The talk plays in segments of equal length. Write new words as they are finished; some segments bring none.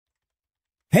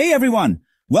Hey everyone!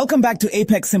 Welcome back to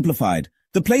Apex Simplified,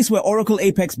 the place where Oracle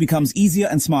Apex becomes easier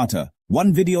and smarter,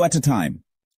 one video at a time.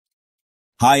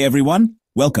 Hi everyone,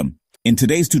 welcome. In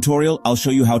today's tutorial, I'll show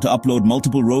you how to upload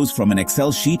multiple rows from an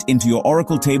Excel sheet into your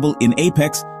Oracle table in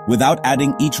Apex without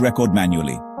adding each record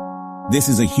manually. This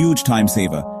is a huge time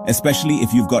saver, especially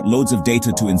if you've got loads of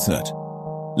data to insert.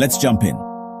 Let's jump in.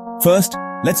 First,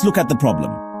 let's look at the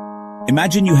problem.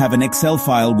 Imagine you have an Excel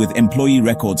file with employee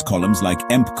records columns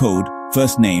like emp code,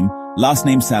 first name, last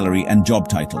name, salary, and job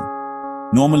title.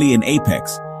 Normally in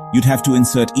Apex, you'd have to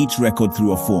insert each record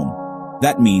through a form.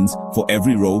 That means, for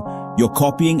every row, you're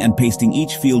copying and pasting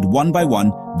each field one by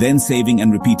one, then saving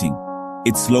and repeating.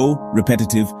 It's slow,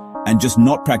 repetitive, and just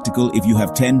not practical if you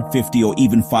have 10, 50, or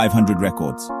even 500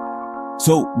 records.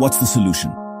 So, what's the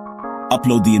solution?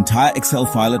 Upload the entire Excel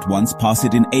file at once, parse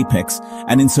it in Apex,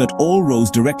 and insert all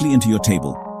rows directly into your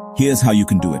table. Here's how you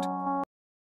can do it.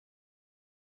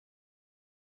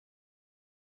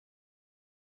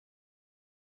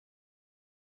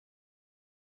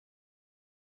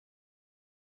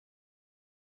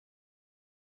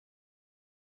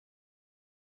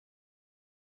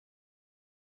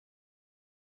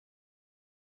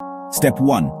 Step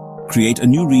 1. Create a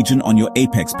new region on your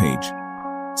Apex page.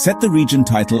 Set the region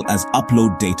title as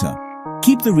Upload Data.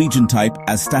 Keep the region type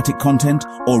as Static Content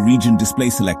or Region Display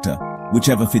Selector,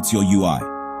 whichever fits your UI.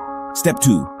 Step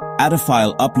 2. Add a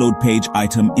file upload page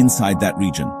item inside that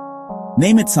region.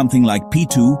 Name it something like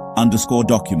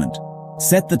p2_document.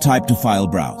 Set the type to File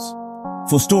Browse.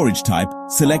 For storage type,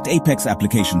 select Apex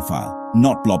Application File,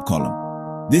 not Blob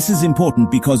Column. This is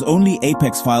important because only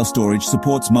Apex file storage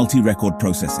supports multi-record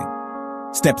processing.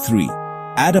 Step 3.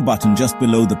 Add a button just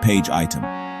below the page item.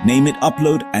 Name it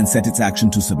Upload and set its action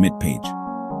to Submit page.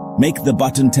 Make the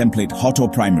button template hot or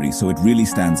primary so it really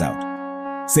stands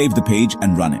out. Save the page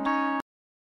and run it.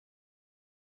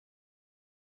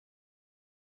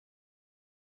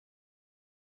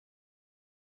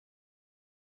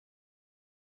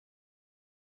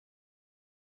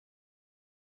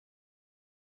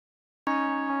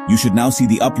 You should now see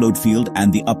the Upload field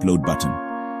and the Upload button.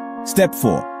 Step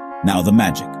 4. Now the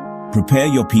magic. Prepare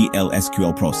your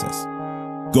PL/SQL process.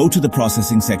 Go to the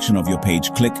processing section of your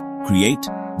page, click Create,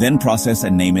 then process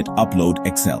and name it Upload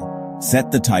Excel.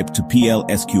 Set the type to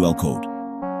PL/SQL code.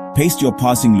 Paste your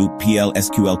parsing loop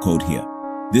PL/SQL code here.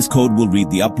 This code will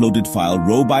read the uploaded file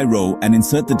row by row and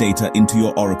insert the data into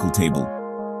your Oracle table.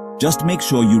 Just make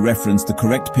sure you reference the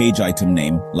correct page item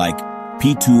name like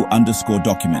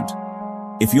p2_document.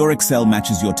 If your Excel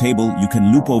matches your table, you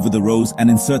can loop over the rows and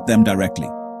insert them directly.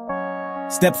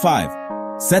 Step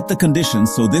 5. Set the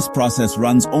conditions so this process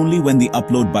runs only when the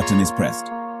upload button is pressed.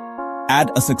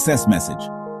 Add a success message,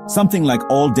 something like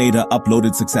all data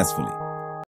uploaded successfully.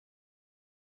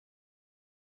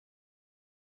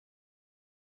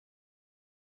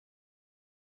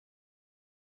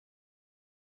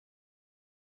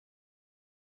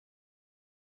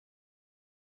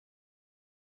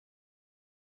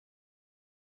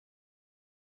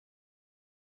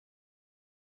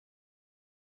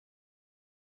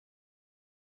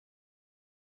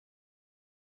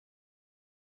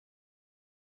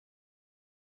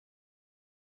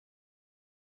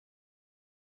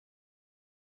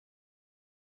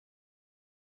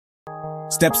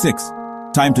 Step 6.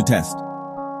 Time to test.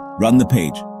 Run the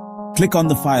page. Click on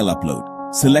the file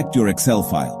upload. Select your Excel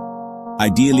file,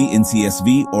 ideally in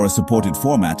CSV or a supported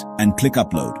format, and click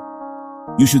Upload.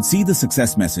 You should see the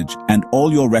success message and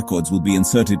all your records will be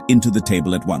inserted into the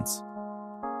table at once.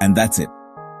 And that's it.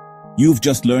 You've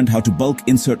just learned how to bulk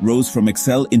insert rows from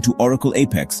Excel into Oracle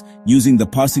Apex using the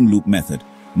parsing loop method,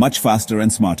 much faster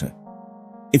and smarter.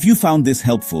 If you found this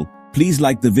helpful, please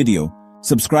like the video,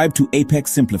 subscribe to Apex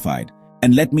Simplified,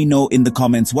 and let me know in the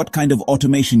comments what kind of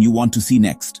automation you want to see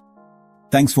next.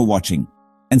 Thanks for watching,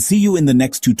 and see you in the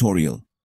next tutorial.